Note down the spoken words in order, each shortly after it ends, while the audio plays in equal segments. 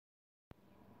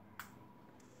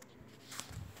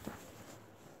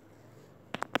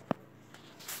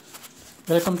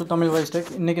Welcome to Tamil voice tech.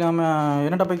 இன்றைக்கி நாம்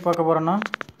என்ன டாபிக் பார்க்க போகிறோன்னா,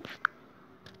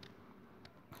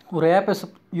 ஒரு ஆப்பை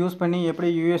யூஸ் பண்ணி எப்படி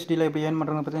யூஎஸ்டியில் எப்படி ஏர்ன்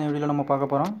பண்ணுறதை பற்றி இந்த வீடியோவில் நம்ம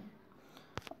பார்க்க போகிறோம்.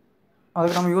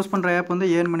 அதுக்கு நம்ம யூஸ் பண்ணுற ஆப் வந்து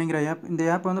ஏர்ன் பண்ணிங்கிற ஆப். இந்த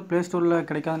ஆப் வந்து ப்ளே ஸ்டோரில்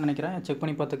கிடைக்காதுன்னு நினைக்கிறேன், செக்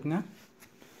பண்ணி பார்த்துக்குங்க.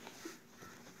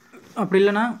 அப்படி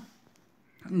இல்லைனா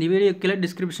இந்த வீடியோ கீழே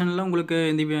டிஸ்கிரிப்ஷனில் உங்களுக்கு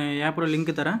இந்த ஆப்போட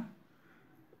லிங்க் தரேன்.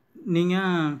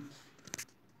 நீங்கள்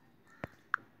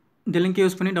இந்த லிங்க்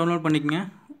யூஸ் பண்ணி டவுன்லோட் பண்ணிக்கோங்க.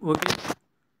 ஓகே,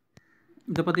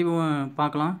 இதை பற்றி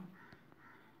பார்க்கலாம்.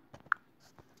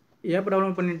 ஆப்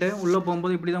டவுன்லோட் பண்ணிவிட்டு உள்ளே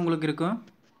போகும்போது இப்படி தான் உங்களுக்கு இருக்கும்.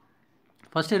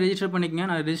 ஃபஸ்ட்டு ரெஜிஸ்டர் பண்ணிக்கங்க.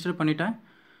 நான் ரெஜிஸ்டர் பண்ணிவிட்டேன்.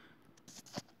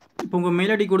 இப்போ உங்கள்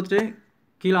மெயில் ஐடி கொடுத்துட்டு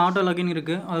கீழே ஆட்டோ லாகின்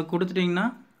இருக்குது, அதை கொடுத்துட்டிங்கன்னா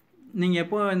நீங்கள்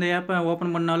எப்போ இந்த ஆப்பை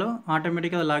ஓப்பன் பண்ணாலும்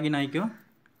ஆட்டோமேட்டிக்காக அது லாகின் ஆகிக்கும்.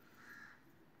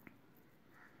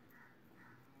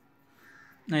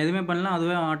 நான் எதுவுமே பண்ணல,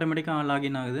 அதுவே ஆட்டோமேட்டிக்காக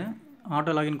லாகின் ஆகுது.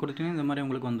 ஆட்டோ லாகின் கொடுத்தீங்கன்னா இந்த மாதிரி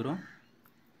உங்களுக்கு வந்துடும்.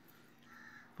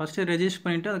 ஃபஸ்ட்டு ரெஜிஸ்டர்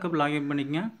பண்ணிவிட்டு அதுக்கப்புறம் லாகின்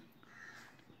பண்ணிக்கங்க.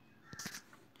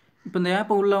 இப்போ இந்த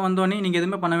ஆப்பை உள்ளே வந்தோடனே நீங்கள்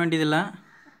எதுவுமே பண்ண வேண்டியதில்லை,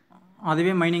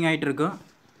 அதுவே மைனிங் ஆகிட்டு இருக்கும்.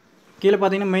 கீழே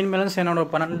பார்த்தீங்கன்னா மெயின் பேலன்ஸ் என்னோட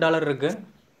 $12 இருக்குது.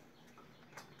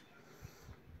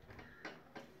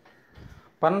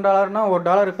 $12னா ஒரு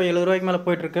டாலர் இப்போ $70 மேலே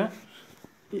போயிட்டுருக்கு.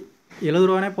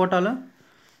 $70 போட்டாலும்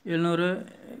 700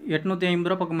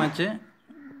 850 பக்கமாச்சு.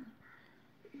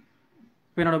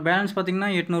 இப்போ என்னோடய பேலன்ஸ்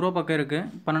பார்த்திங்கன்னா $800 பக்கம் இருக்குது,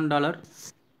 $12.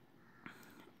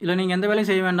 இல்லை நீங்கள் எந்த வேலையும்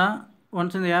செய்ய வேண்டாம்.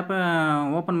 ஒன்ஸ் இந்த ஆப்பை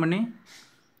ஓப்பன்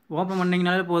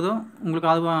பண்ணிங்கனாலே போதும், உங்களுக்கு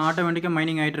அது ஆட்டோமேட்டிக்காக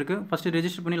மைனிங் ஆகிட்டுருக்கு. ஃபஸ்ட்டு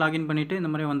ரெஜிஸ்டர் பண்ணி லாகின் பண்ணிவிட்டு இந்த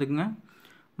மாதிரி வந்துக்குங்க.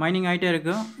 மைனிங் ஆகிட்டே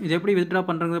இருக்கும். இது எப்படி வித்ட்ரா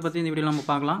பண்ணுறதை பற்றி இந்த வீடியோவில் நம்ம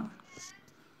பார்க்கலாம்.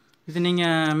 இது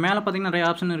நீங்கள் மேலே பார்த்தீங்கன்னா நிறைய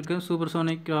ஆப்ஷன் இருக்குது. Super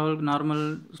sonic, normal,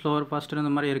 slower, pastor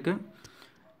இந்த மாதிரி இருக்குது.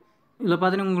 இதில்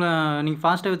பார்த்தீங்கன்னா உங்களை நீங்கள்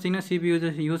ஃபாஸ்ட்டாக வச்சிங்கன்னா சிபி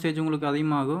யூசேஜ் உங்களுக்கு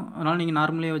அதிகமாகும். அதனால் நீங்கள்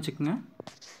நார்மலே வச்சுக்கோங்க.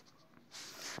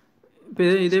 இப்போ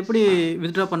இது எப்படி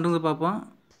வித்ட்ரா பண்ணுறது பார்ப்போம்.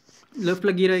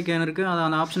 லெஃப்ட்டில் கீர் ஐக்கான் இருக்குது, அதை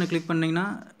அந்த ஆப்ஷனை கிளிக் பண்ணிங்கன்னா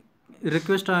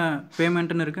ரிக்வெஸ்ட்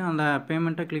பேமெண்ட்டுன்னு இருக்குது, அந்த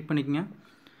பேமெண்ட்டை கிளிக் பண்ணிக்கோங்க.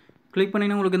 கிளிக்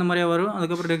பண்ணிங்கன்னா உங்களுக்கு இந்த மாதிரியே வரும்.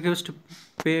 அதுக்கப்புறம் ரிக்வெஸ்ட்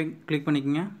பே கிளிக்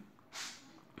பண்ணிக்கோங்க.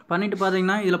 பண்ணிவிட்டு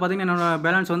பார்த்தீங்கன்னா இதில் பார்த்தீங்கன்னா என்னோடய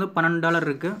பேலன்ஸ் வந்து $12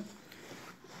 இருக்குது.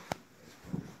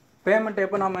 பேமெண்ட்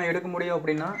எப்போ நம்ம எடுக்க முடியும்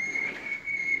அப்படின்னா,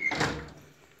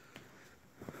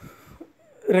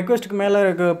 ரெக்வெஸ்ட்டுக்கு மேலே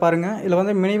இருக்க பாருங்கள். இதில்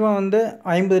வந்து மினிமம் வந்து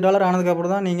 $50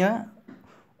 ஆனதுக்கப்புறம் தான் நீங்கள்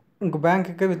உங்கள்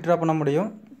பேங்க்குக்கு வித்ட்ரா பண்ண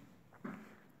முடியும்.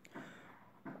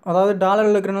 அதாவது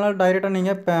டாலரில் இருக்கிறனால டைரெக்டாக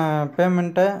நீங்கள்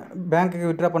பேமெண்ட்டை பேங்க்குக்கு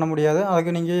வித்ட்ரா பண்ண முடியாது.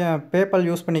 அதுக்கு நீங்கள் பேபால்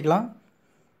யூஸ் பண்ணிக்கலாம்.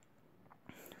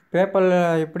 பேபால்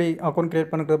எப்படி அக்கௌண்ட்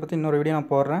க்ரியேட் பண்ணுறதை பற்றி இன்னொரு வீடியோ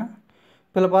நான் போடுறேன்.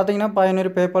 இதில் பார்த்தீங்கன்னா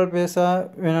பயனர், பேபால், பேசா,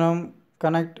 வேணும்,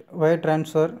 கனெக்ட், ஒயர்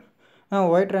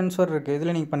ட்ரான்ஸ்ஃபர் இருக்குது.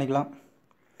 இதில் நீங்கள் பண்ணிக்கலாம்.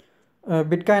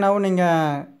 பிட்காயினாகவும்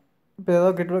நீங்கள் இப்போ ஏதோ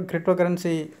கிரிப்டோ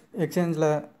கரன்சி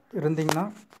எக்ஸ்சேஞ்சில் இருந்தீங்கன்னா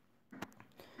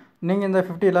நீங்கள் இந்த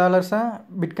 $50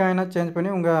 பிட்காயினாக சேஞ்ச் பண்ணி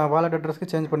உங்கள் வாலெட் அட்ரஸ்க்கு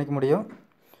சேஞ்ச் பண்ணிக்க முடியும்.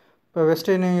 இப்போ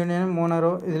வெஸ்டர்ன் யூனியன், மோனரோ,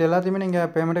 இதில் எல்லாத்தையுமே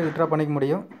நீங்கள் பேமெண்ட்டை வித்ட்ரா பண்ணிக்க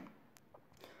முடியும்.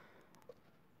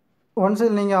 ஒன்ஸ்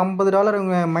நீங்கள் $50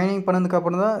 உங்கள் மைனிங்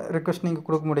பண்ணதுக்கப்புறம் தான் ரிக்வெஸ்ட் நீங்கள்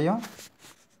கொடுக்க முடியும்.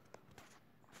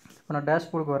 இப்போ நான்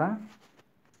டேஷ்போர்டுக்கு வரேன்.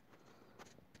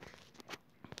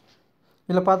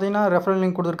 இதில் பார்த்தீங்கன்னா ரெஃபரல்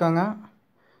லிங்க் கொடுத்துருக்காங்க.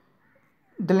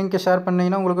 இந்த லிங்க்கை ஷேர்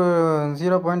பண்ணிங்கன்னா உங்களுக்கு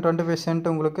 0.25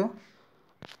 சென்ட் உங்களுக்கு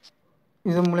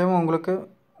இது மூலயமா உங்களுக்கு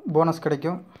போனஸ்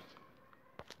கிடைக்கும்.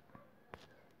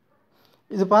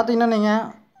 இது பார்த்தீங்கன்னா நீங்கள்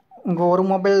உங்கள் ஒரு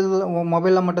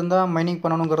மொபைலில் மட்டும்தான் மைனிங்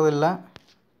பண்ணணுங்கிறது இல்லை.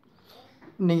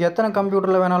 நீங்கள் எத்தனை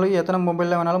கம்ப்யூட்டரில் வேணாலும் எத்தனை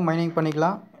மொபைலில் வேணாலும் மைனிங்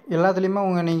பண்ணிக்கலாம். எல்லாத்துலேயுமே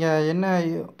நீங்கள் என்ன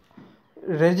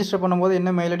ரெஜிஸ்டர் பண்ணும்போது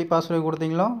என்ன மெயில் ஐடி பாஸ்வேர்டு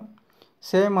கொடுத்தீங்களோ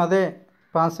சேம் அதே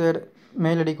பாஸ்வேர்டு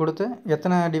மெயில் ஐடி கொடுத்து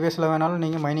எத்தனை டிவைஸில் வேணாலும்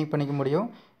நீங்கள் மைனிங் பண்ணிக்க முடியும்.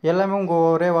 எல்லாமே உங்கள்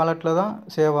ஒரே வாலெட்டில் தான்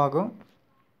சேவ் ஆகும்.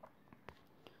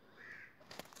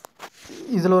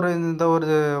 இதில் இந்த ஒரு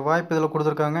வாய்ப்பு இதில்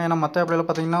கொடுத்துருக்காங்க. ஏன்னா மற்ற ஆப்ல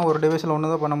பார்த்தீங்கன்னா ஒரு டிவைஸில் ஒன்று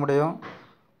தான் பண்ண முடியும்.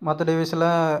 மற்ற டிவைஸில்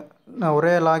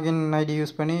ஒரே லாகின் ஐடி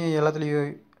யூஸ் பண்ணி எல்லாத்துலேயும்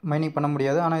மைனிங் பண்ண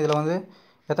முடியாது. ஆனால் இதில் வந்து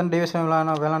எத்தனை டிவைஸ்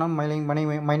வேணாலும் மைனிங்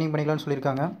பண்ணிக்கலாம்னு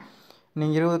சொல்லியிருக்காங்க.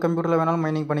 நீங்கள் 20 கம்ப்யூட்டரில் வேணாலும்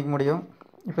மைனிங் பண்ணிக்க முடியும்.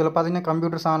 இப்போ இதில் பார்த்தீங்கன்னா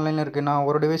கம்ப்யூட்டர்ஸ் ஆன்லைனில் இருக்குது. நான்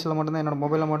ஒரு டிவைஸில் மட்டும்தான், என்னோடய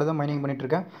மொபைலில் மட்டும் தான் மைனிங்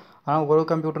பண்ணிகிட்ருக்கேன். ஆனால் ஒரு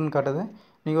கம்ப்யூட்டர்னு காட்டுது.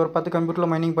 நீங்கள் ஒரு 10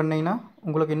 கம்ப்யூட்டரில் மைனிங் பண்ணிங்கன்னா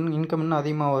உங்களுக்கு இன்கம் இன்னும்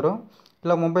அதிகமாக வரும்.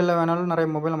 இல்லை மொபைலில் வேணாலும் நிறைய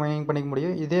மொபைலில் மைனிங் பண்ணிக்க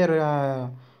முடியும். இதே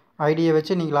ஐடியை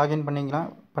வச்சு நீங்கள் லாகின்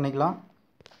பண்ணிக்கலாம்.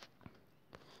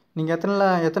 நீங்கள்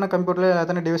எத்தனை கம்ப்யூட்டரில்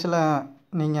எத்தனை டிவைஸில்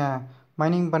நீங்கள்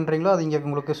மைனிங் பண்ணுறீங்களோ அது இங்கே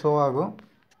உங்களுக்கு ஷோ ஆகும்.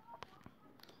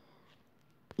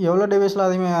 எவ்வளோ டிவைஸில்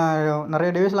நிறைய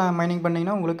டிவைஸில் மைனிங்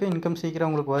பண்ணிங்கன்னா உங்களுக்கு இன்கம் சீக்கிரம்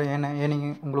உங்களுக்கு வரும், ஏர்னிங்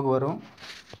உங்களுக்கு வரும்.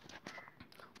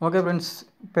 ஓகே ஃப்ரெண்ட்ஸ்,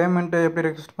 பேமெண்ட்டு எப்படி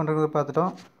ரெக்வெஸ்ட் பண்ணுறது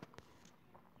பார்த்துட்டோம்.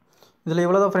 இதில்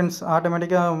இவ்வளோ தான் ஃப்ரெண்ட்ஸ்.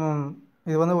 ஆட்டோமேட்டிக்காக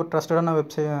இது வந்து ஒரு ட்ரஸ்டடான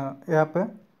ஆப்பு.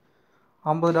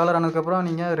 $50 ஆனதுக்கப்புறம்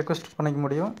நீங்கள் ரெக்வெஸ்ட் பண்ணிக்க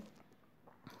முடியும்.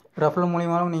 ரெஃபரல்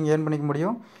மூலியமாகவும் நீங்கள் ஏர்ன் பண்ணிக்க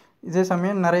முடியும். இதே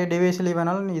சமயம் நிறைய டிவைஸ்லேயும்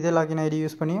வேணாலும் இதே லாகின் ஐடி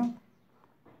யூஸ் பண்ணியும்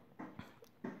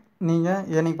நீங்கள்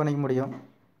ஏர்னிங் பண்ணிக்க முடியும்.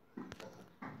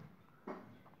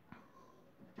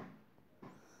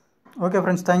 Okay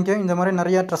friends, thank you. இந்த மாதிரி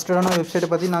நிறைய ட்ரஸ்டடான வெப்சைட்டை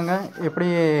பற்றி நாங்கள் எப்படி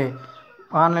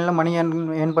ஆன்லைனில் மணி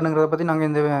ஏர்ன் பண்ணுங்கிறத பற்றி நாங்கள்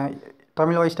இந்த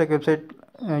Tamil voice tech website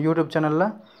YouTube சேனலில்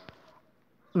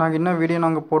நாங்கள் இன்னும் வீடியோ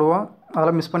நாங்கள் போடுவோம்.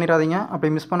 அதெல்லாம் மிஸ் பண்ணிடாதீங்க. அப்படி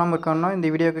மிஸ் பண்ணாமல் இருக்கணும்னா இந்த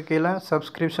வீடியோக்கு கீழே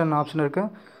சப்ஸ்கிரிப்ஷன் ஆப்ஷன்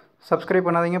இருக்குது. சப்ஸ்கிரைப்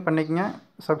பண்ணாதீங்க, பண்ணிக்கங்க.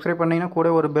 சப்ஸ்கிரைப் பண்ணிங்கன்னா கூட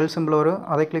ஒரு பெல் சிம்பிள் வரும்.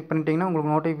 அதை கிளிக் பண்ணிட்டீங்கன்னா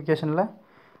உங்களுக்கு நோட்டிஃபிகேஷனில்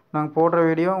நாங்கள் போடுற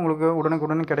வீடியோ உங்களுக்கு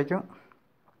உடனுக்குடனே கிடைக்கும்.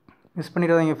 மிஸ்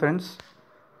பண்ணிடாதீங்க ஃப்ரெண்ட்ஸ்.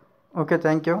 Okay,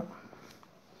 thank you.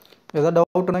 எதாவது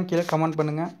டவுட்னா கீழே கமெண்ட்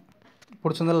பண்ணுங்கள்.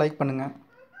 பிடிச்சிருந்தால் லைக் பண்ணுங்கள்.